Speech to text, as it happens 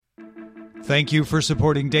Thank you for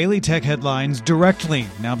supporting Daily Tech Headlines directly.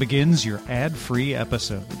 Now begins your ad-free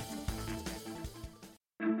episode.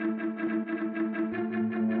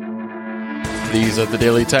 These are the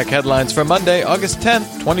Daily Tech Headlines for Monday, August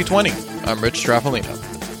 10th, 2020. I'm Rich Straffolino.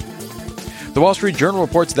 The Wall Street Journal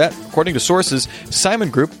reports that, according to sources, Simon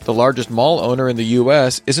Group, the largest mall owner in the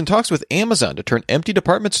U.S., is in talks with Amazon to turn empty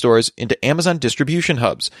department stores into Amazon distribution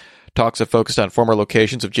hubs. Talks have focused on former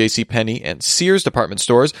locations of JCPenney and Sears department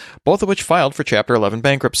stores, both of which filed for Chapter 11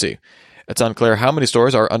 bankruptcy. It's unclear how many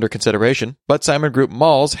stores are under consideration, but Simon Group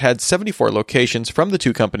Malls had 74 locations from the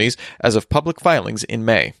two companies as of public filings in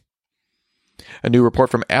May. A new report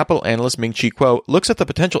from Apple analyst Ming-Chi Kuo looks at the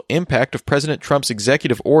potential impact of President Trump's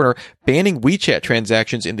executive order banning WeChat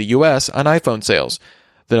transactions in the U.S. on iPhone sales.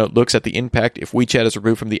 The note looks at the impact if WeChat is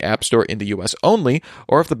removed from the App Store in the U.S. only,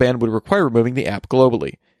 or if the ban would require removing the app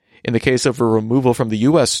globally. In the case of a removal from the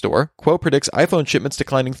U.S. store, Kuo predicts iPhone shipments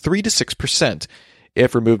declining 3 to 6%.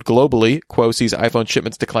 If removed globally, Kuo sees iPhone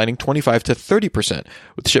shipments declining 25 to 30%,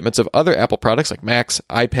 with shipments of other Apple products like Macs,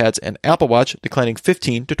 iPads, and Apple Watch declining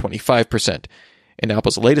 15 to 25%. In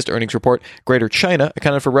Apple's latest earnings report, Greater China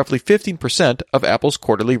accounted for roughly 15% of Apple's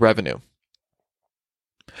quarterly revenue.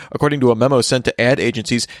 According to a memo sent to ad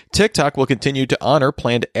agencies, TikTok will continue to honor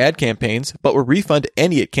planned ad campaigns, but will refund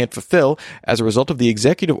any it can't fulfill as a result of the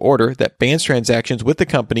executive order that bans transactions with the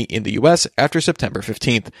company in the U.S. after September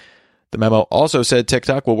 15th. The memo also said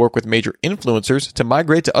TikTok will work with major influencers to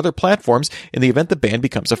migrate to other platforms in the event the ban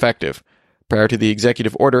becomes effective. Prior to the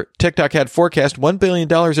executive order, TikTok had forecast $1 billion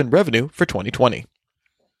in revenue for 2020.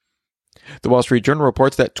 The Wall Street Journal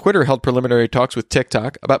reports that Twitter held preliminary talks with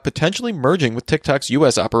TikTok about potentially merging with TikTok's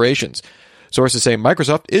U.S. operations. Sources say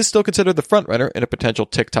Microsoft is still considered the frontrunner in a potential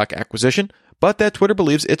TikTok acquisition, but that Twitter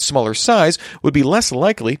believes its smaller size would be less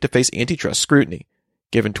likely to face antitrust scrutiny.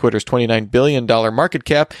 Given Twitter's $29 billion market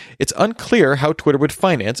cap, it's unclear how Twitter would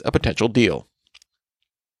finance a potential deal.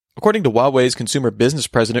 According to Huawei's consumer business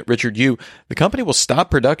president Richard Yu, the company will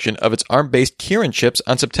stop production of its ARM-based Kirin chips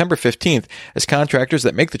on September 15th, as contractors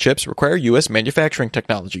that make the chips require U.S. manufacturing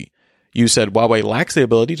technology. Yu said Huawei lacks the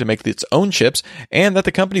ability to make its own chips, and that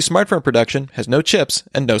the company's smartphone production has no chips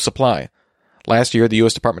and no supply. Last year, the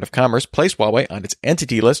U.S. Department of Commerce placed Huawei on its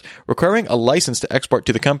entity list, requiring a license to export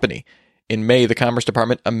to the company. In May, the Commerce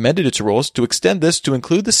Department amended its rules to extend this to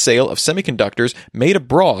include the sale of semiconductors made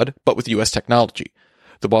abroad but with U.S. technology.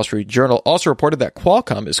 The Wall Street Journal also reported that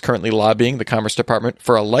Qualcomm is currently lobbying the Commerce Department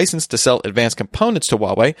for a license to sell advanced components to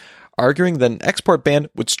Huawei, arguing that an export ban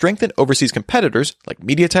would strengthen overseas competitors like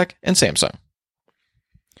MediaTek and Samsung.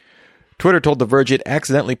 Twitter told The Verge it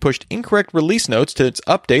accidentally pushed incorrect release notes to its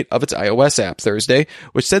update of its iOS app Thursday,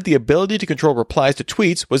 which said the ability to control replies to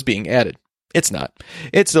tweets was being added. It's not.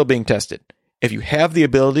 It's still being tested. If you have the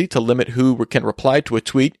ability to limit who can reply to a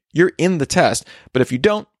tweet, you're in the test, but if you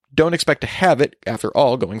don't expect to have it after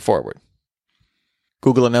all going forward.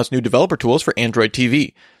 Google announced new developer tools for Android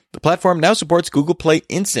TV. The platform now supports Google Play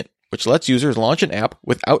Instant, which lets users launch an app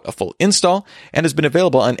without a full install and has been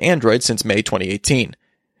available on Android since May 2018.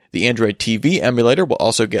 The Android TV emulator will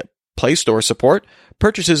also get Play Store support.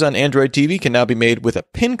 Purchases on Android TV can now be made with a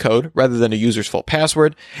PIN code rather than a user's full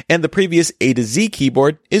password, and the previous A to Z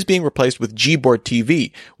keyboard is being replaced with Gboard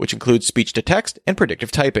TV, which includes speech-to-text and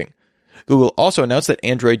predictive typing. Google also announced that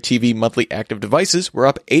Android TV monthly active devices were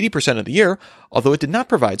up 80% of the year, although it did not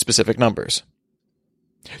provide specific numbers.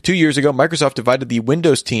 2 years ago, Microsoft divided the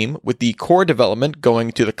Windows team, with the core development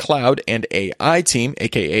going to the cloud and AI team,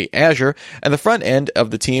 aka Azure, and the front end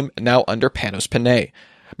of the team now under Panos Panay.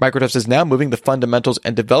 Microsoft is now moving the fundamentals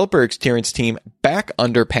and developer experience team back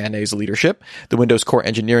under Panay's leadership. The Windows core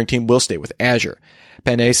engineering team will stay with Azure.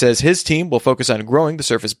 Panay says his team will focus on growing the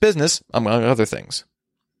Surface business, among other things.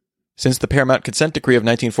 Since the Paramount Consent Decree of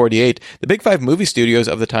 1948, the Big Five movie studios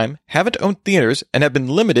of the time haven't owned theaters and have been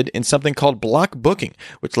limited in something called block booking,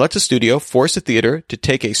 which lets a studio force a theater to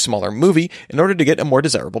take a smaller movie in order to get a more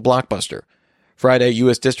desirable blockbuster. Friday,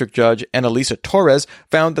 U.S. District Judge Annalisa Torres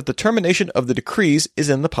found that the termination of the decrees is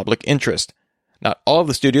in the public interest. Not all of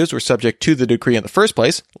the studios were subject to the decree in the first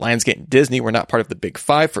place. Lionsgate and Disney were not part of the Big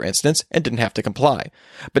Five, for instance, and didn't have to comply.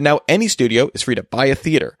 But now any studio is free to buy a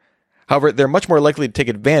theater. However, they're much more likely to take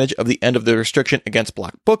advantage of the end of the restriction against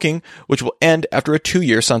block booking, which will end after a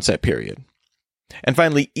 2-year sunset period. And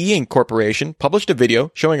finally, E-Ink Corporation published a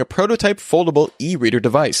video showing a prototype foldable e-reader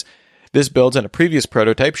device. This builds on a previous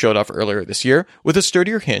prototype showed off earlier this year with a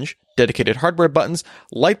sturdier hinge, dedicated hardware buttons,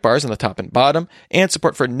 light bars on the top and bottom, and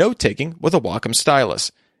support for note-taking with a Wacom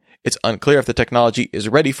stylus. It's unclear if the technology is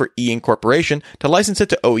ready for E-Ink Corporation to license it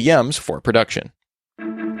to OEMs for production.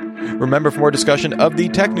 Remember, for more discussion of the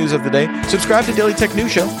tech news of the day, subscribe to Daily Tech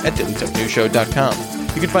News Show at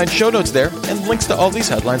dailytechnewsshow.com. You can find show notes there and links to all these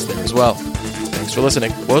headlines there as well. Thanks for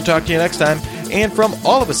listening. We'll talk to you next time. And from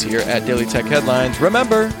all of us here at Daily Tech Headlines,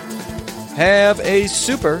 remember, have a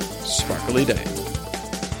super sparkly day.